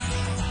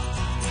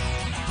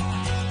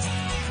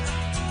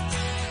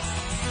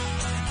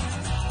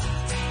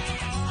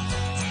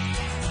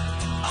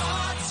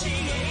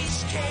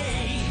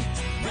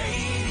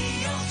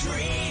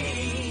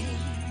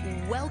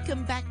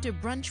welcome back to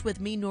Brunch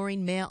with me,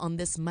 Noreen Mayer, on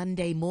this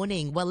Monday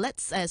morning. Well,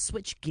 let's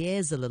switch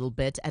gears a little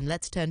bit and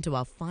let's turn to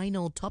our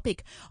final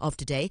topic of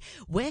today.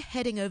 We're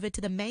heading over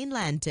to the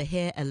mainland to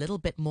hear a little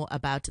bit more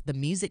about the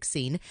music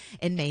scene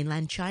in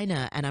mainland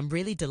China. And I'm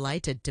really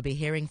delighted to be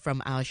hearing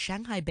from our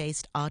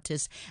Shanghai-based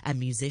artist and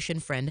musician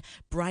friend,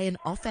 Brian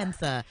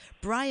Offenther.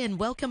 Brian,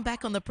 welcome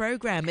back on the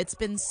program. It's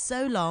been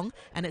so long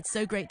and it's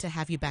so great to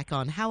have you back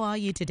on. How are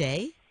you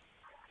today?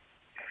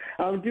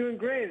 I'm doing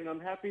great, and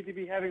I'm happy to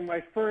be having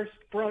my first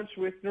brunch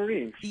with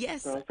Noreen.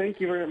 Yes. So thank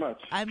you very much.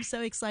 I'm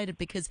so excited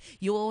because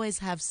you always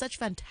have such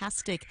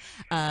fantastic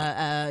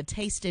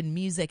taste in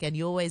music, and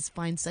you always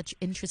find such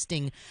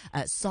interesting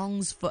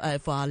songs for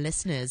our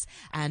listeners.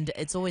 And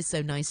it's always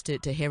so nice to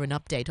hear an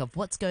update of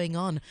what's going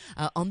on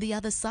the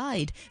other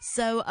side.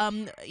 So,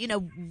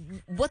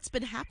 what's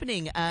been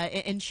happening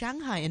in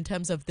Shanghai in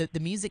terms of the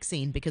music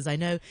scene? Because I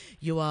know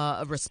you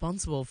are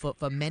responsible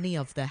for many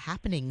of the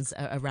happenings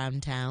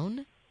around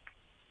town.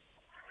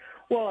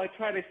 Well, I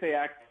try to stay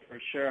active for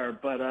sure,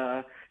 but,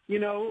 I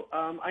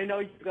know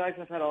you guys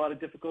have had a lot of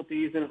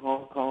difficulties in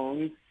Hong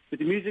Kong with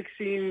the music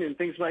scene, and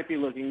things might be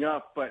looking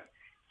up, but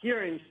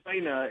here in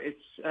China, it's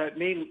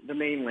the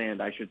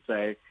mainland, I should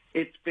say.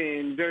 It's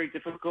been very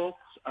difficult.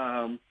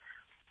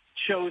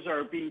 Shows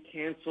are being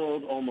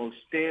canceled almost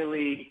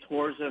daily.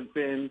 Tours have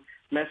been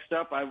messed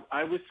up.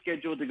 I was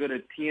scheduled to go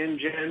to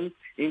Tianjin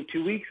in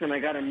 2 weeks, and I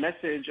got a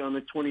message on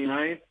the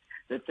 29th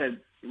that said,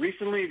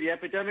 recently, the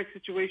epidemic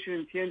situation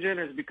in Tianjin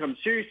has become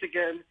serious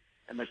again,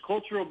 and the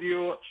Cultural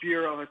Bureau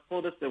has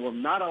told us they will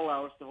not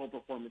allow us to hold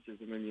performances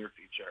in the near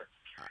future.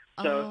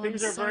 So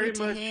things are very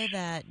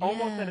much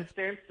almost at a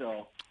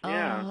standstill.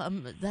 Yeah.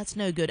 That's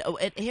no good.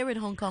 Here in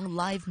Hong Kong,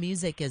 live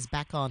music is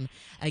back on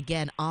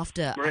again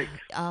after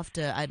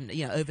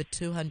over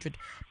 200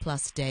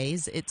 plus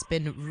days. It's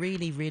been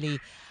really, really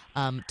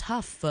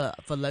tough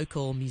for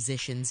local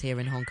musicians here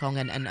in Hong Kong,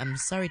 and I'm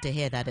sorry to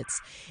hear that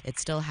it's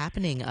still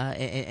happening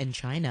in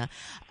China.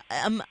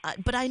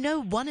 But I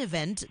know one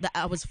event that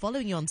I was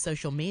following you on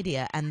social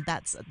media, and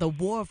that's the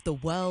War of the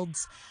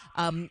Worlds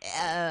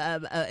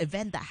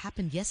event that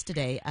happened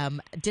yesterday.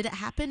 Did it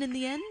happen in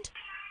the end?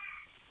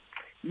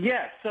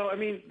 Yes. So,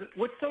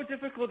 what's so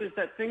difficult is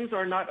that things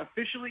are not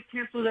officially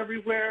canceled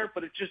everywhere,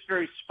 but it's just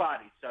very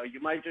spotty. So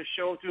you might just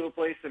show up to a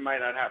place and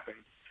might not happen.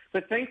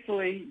 But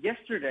thankfully,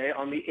 yesterday,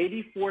 on the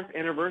 84th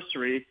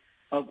anniversary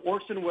of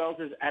Orson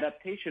Welles'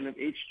 adaptation of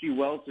H.G.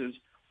 Wells'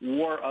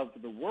 War of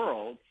the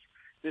Worlds,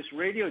 this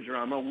radio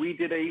drama, we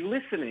did a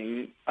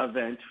listening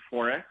event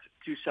for it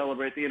to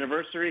celebrate the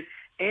anniversary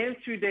and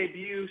to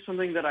debut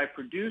something that I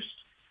produced,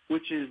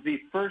 which is the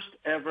first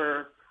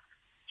ever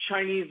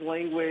Chinese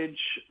language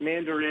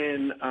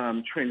Mandarin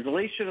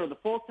translation of the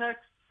full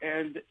text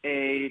and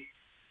a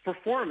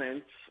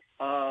performance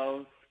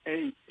of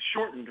a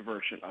shortened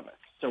version of it.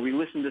 So we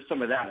listened to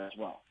some of that as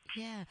well.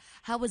 Yeah.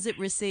 How was it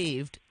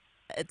received?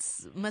 It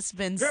must have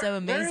been so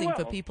amazing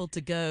for people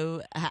to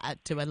go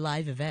to a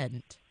live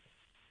event.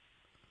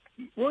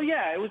 Well,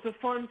 yeah, it was a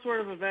fun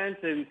sort of event,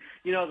 and,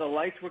 the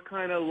lights were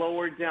kind of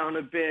lowered down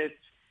a bit,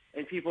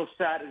 and people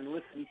sat and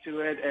listened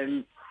to it.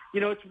 And,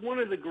 it's one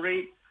of the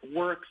great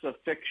works of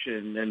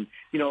fiction. And,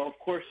 of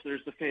course,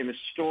 there's the famous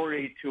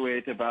story to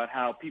it about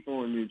how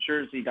people in New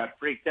Jersey got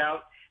freaked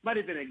out. Might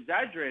have been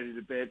exaggerated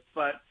a bit,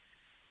 but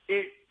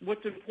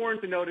what's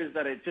important to note is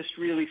that it just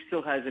really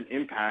still has an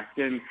impact.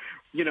 And,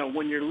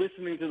 when you're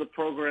listening to the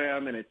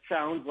program and it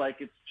sounds like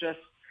it's just,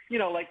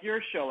 like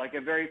your show, like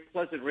a very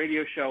pleasant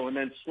radio show, and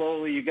then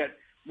slowly you get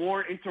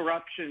more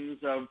interruptions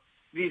of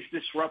these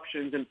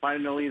disruptions, and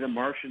finally the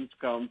Martians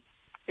come,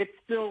 it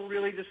still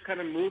really just kind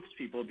of moves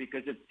people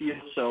because it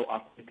feels so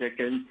authentic.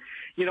 And,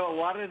 a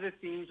lot of the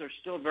themes are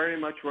still very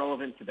much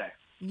relevant today.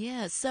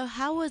 Yeah. So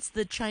how was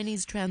the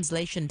Chinese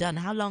translation done?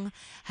 How long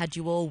had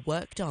you all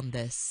worked on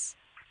this?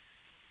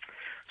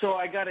 So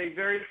I got a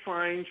very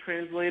fine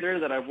translator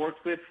that I've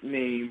worked with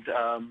named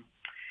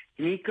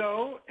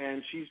Nico,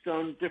 and she's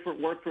done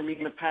different work for me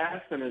in the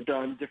past and has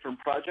done different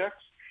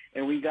projects.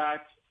 And we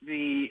got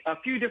a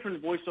few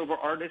different voiceover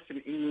artists in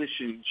English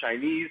and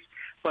Chinese,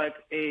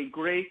 but a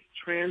great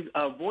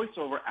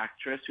voiceover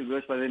actress who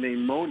goes by the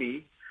name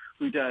Moni,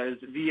 who does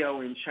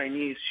VO in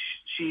Chinese.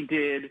 She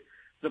did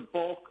the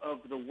bulk of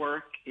the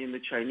work in the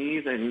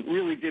Chinese and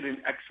really did an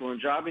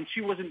excellent job. And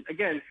she wasn't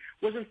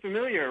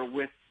familiar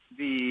with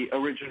the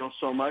original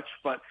so much,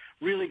 but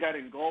really got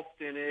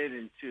engulfed in it,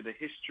 into the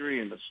history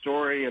and the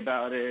story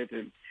about it,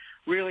 and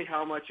really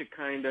how much it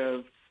kind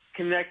of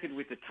connected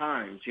with the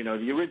times.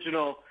 The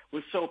original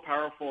was so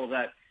powerful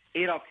that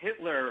Adolf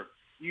Hitler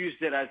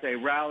used it as a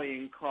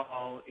rallying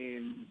call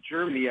in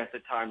Germany at the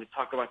time to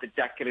talk about the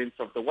decadence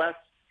of the West.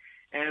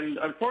 And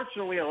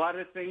unfortunately, a lot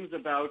of things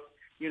about,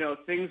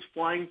 things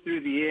flying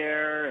through the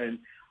air and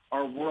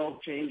our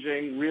world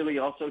changing really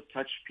also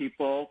touched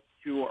people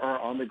who are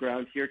on the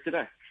ground here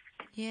today.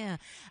 Yeah.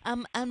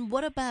 And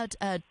what about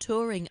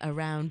touring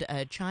around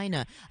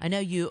China? I know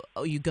you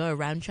go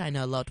around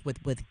China a lot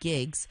with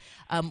gigs.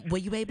 Were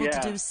you able to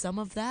Yeah. do some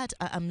of that?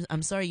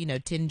 I'm sorry,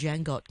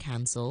 Tinjiang got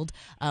cancelled.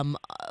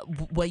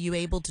 Were you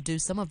able to do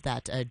some of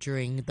that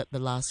during the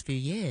last few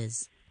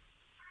years?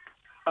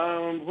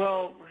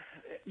 Well,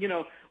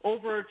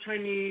 over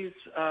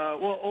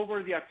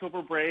over the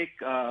October break,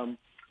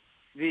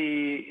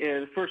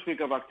 the first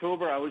week of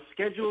October, I was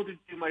scheduled to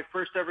do my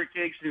first ever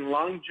gigs in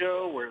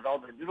Langzhou, where all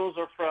the noodles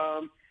are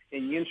from,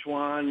 in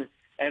Yinchuan,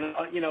 and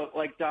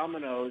like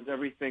dominoes,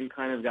 everything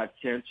kind of got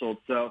canceled.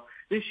 So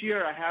this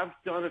year, I have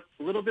done a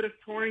little bit of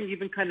touring,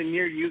 even kind of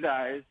near you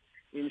guys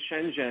in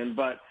Shenzhen.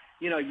 But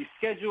you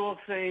schedule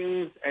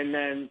things, and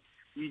then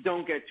you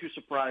don't get too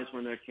surprised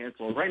when they're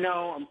canceled. Right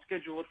now, I'm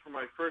scheduled for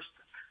my first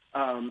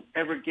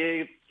ever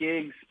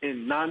gigs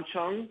in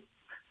Nanchang,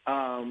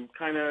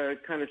 kind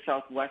of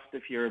southwest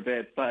of here a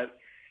bit, but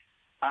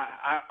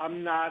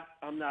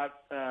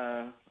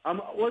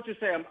let's just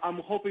say I'm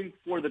hoping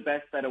for the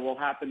best that it will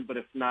happen, but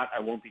if not, I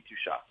won't be too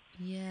shocked.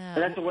 Yeah.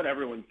 And that's what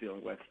everyone's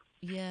dealing with.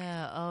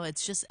 Yeah. Oh,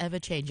 it's just ever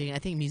changing. I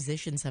think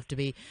musicians have to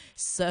be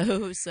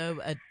just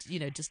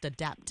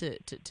adapt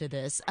to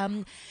this.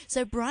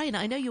 So Brian,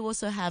 I know you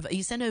also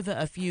you sent over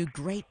a few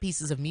great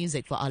pieces of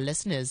music for our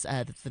listeners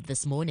for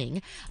this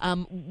morning.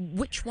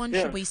 Which one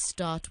should we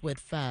start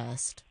with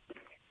first?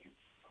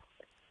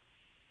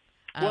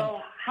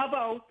 Well, how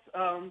about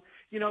one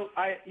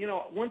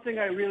thing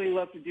I really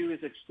love to do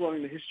is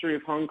exploring the history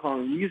of Hong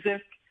Kong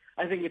music.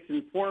 I think it's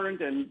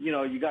important, and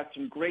you got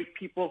some great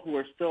people who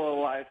are still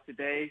alive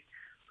today,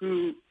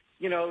 who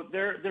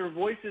their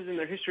voices and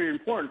their history are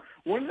important.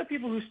 One of the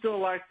people who's still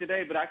alive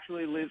today, but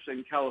actually lives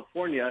in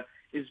California,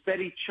 is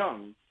Betty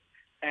Chung,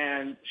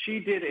 and she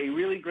did a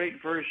really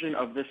great version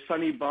of the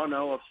Sonny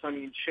Bono of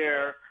Sonny and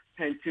Cher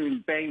pen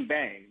tune "Bang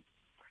Bang."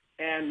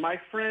 And my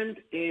friend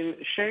in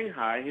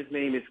Shanghai, his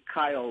name is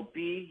Kyle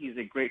B. He's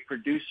a great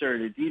producer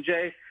and a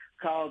DJ.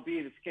 Kyle B.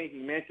 is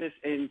Skanking Mantis,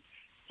 and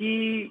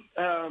he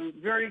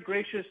very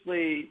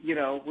graciously,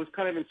 was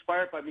kind of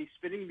inspired by me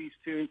spinning these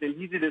tunes, and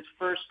he did his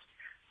first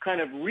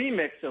kind of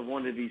remix of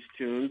one of these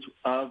tunes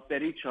of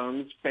Betty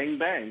Chung's "Bang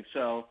Bang."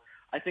 So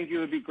I think it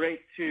would be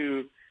great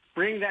to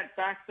bring that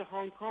back to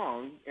Hong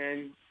Kong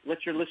and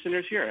let your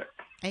listeners hear it.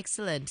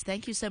 Excellent.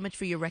 Thank you so much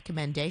for your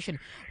recommendation.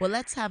 Well,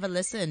 let's have a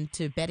listen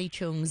to Betty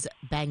Chung's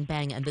 "Bang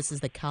Bang," and this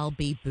is the Carl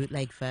B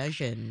bootleg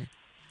version.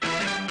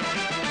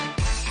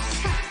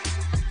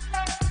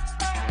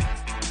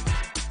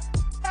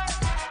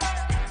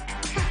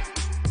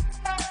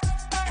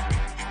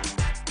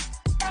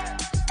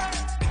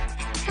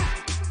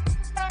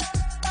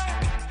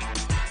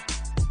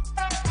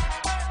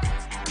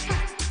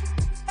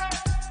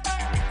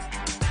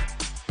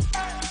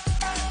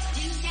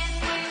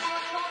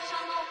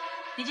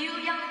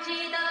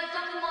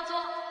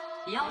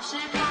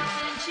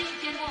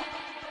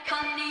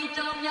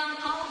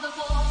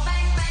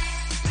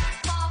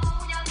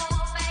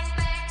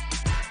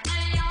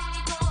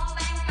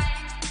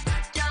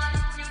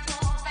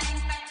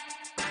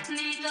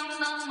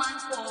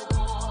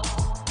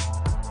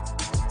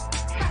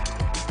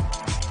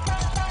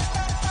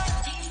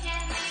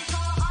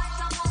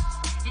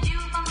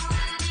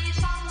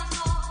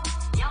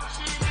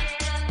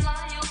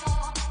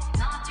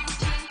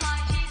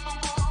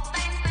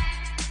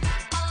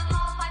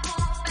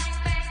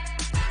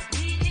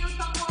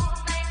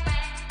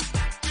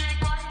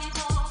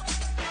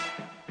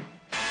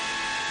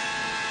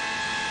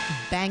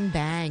 'Bang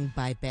Bang'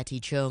 by Betty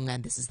Chung,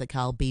 and this is the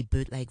Carl B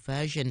bootleg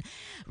version.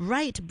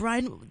 Right,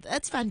 Brian,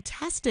 that's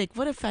fantastic.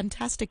 What a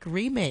fantastic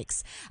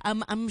remix.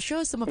 I'm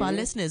sure some of our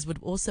listeners would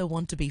also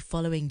want to be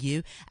following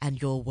you and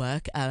your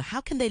work.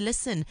 How can they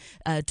listen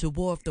to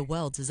War of the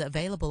Worlds? Is it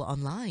available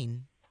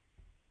online?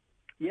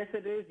 Yes,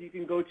 it is. You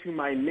can go to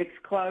my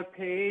Mixcloud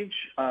page,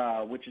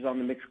 which is on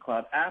the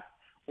Mixcloud app,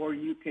 or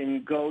you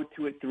can go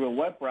to it through a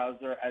web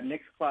browser at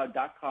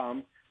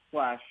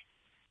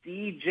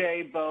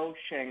mixcloud.com/DJBO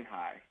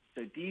Shanghai.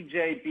 So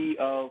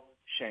DJBO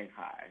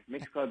Shanghai.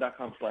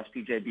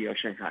 Mixcloud.com/DJBO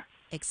Shanghai.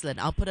 Excellent.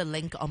 I'll put a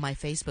link on my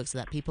Facebook so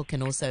that people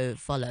can also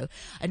follow.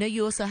 I know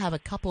you also have a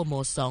couple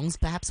more songs.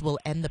 Perhaps we'll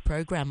end the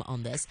program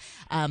on this.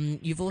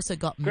 You've also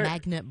got Great.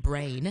 Magnet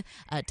Brain.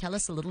 Tell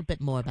us a little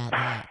bit more about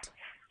that.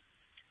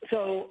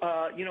 So,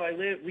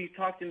 we've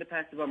talked in the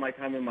past about my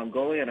time in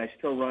Mongolia, and I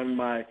still run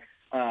my,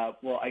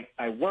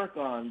 I work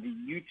on the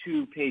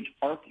YouTube page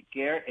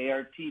Artger,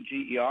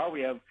 A-R-T-G-E-R.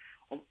 We have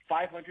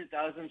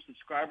 500,000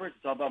 subscribers.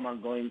 It's all about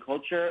Mongolian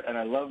culture, and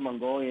I love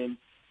Mongolian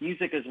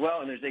music as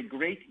well. And there's a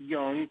great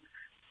young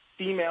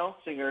female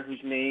singer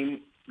whose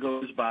name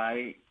goes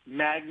by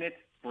Magnet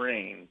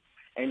Brain,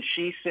 and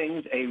she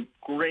sings a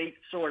great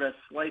sort of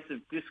slice of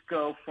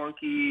disco,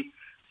 funky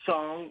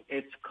song.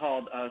 It's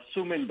called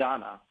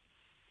Sumendana,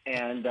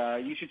 and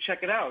you should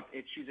check it out.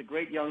 She's a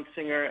great young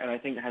singer, and I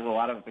think it has a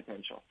lot of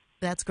potential.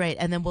 That's great.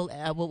 And then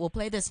we'll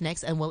play this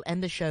next, and we'll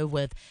end the show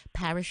with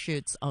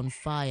Parachutes on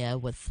Fire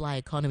with Fly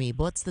Economy.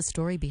 What's the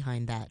story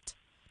behind that?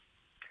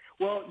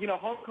 Well,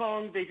 Hong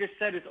Kong, they just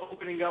said it's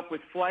opening up with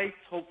flights.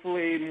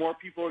 Hopefully more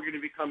people are going to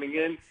be coming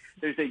in.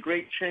 There's a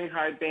great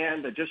Shanghai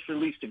band that just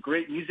released a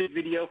great music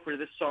video for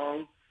this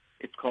song.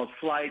 It's called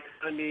Fly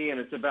Economy,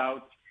 and it's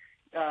about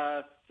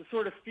the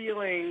sort of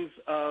feelings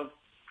of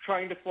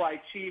trying to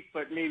fly cheap,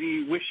 but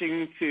maybe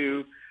wishing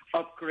to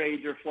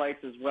upgrade your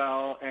flights as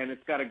well. And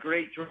it's got a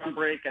great drum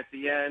break at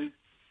the end.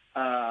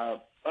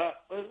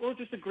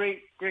 Just a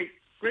great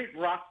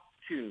rock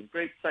tune,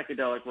 great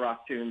psychedelic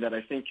rock tune that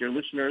I think your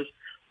listeners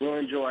will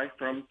enjoy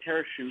from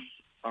Parachutes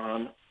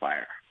on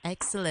Fire.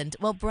 Excellent.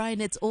 Well,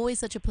 Brian, it's always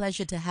such a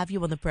pleasure to have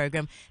you on the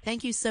program.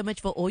 Thank you so much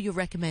for all your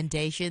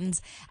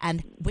recommendations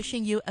and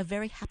wishing you a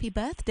very happy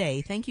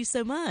birthday. Thank you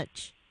so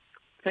much.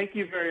 Thank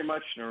you very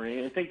much,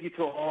 Noreen, and thank you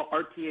to all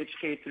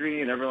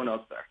RTHK3 and everyone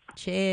else there. Cheers.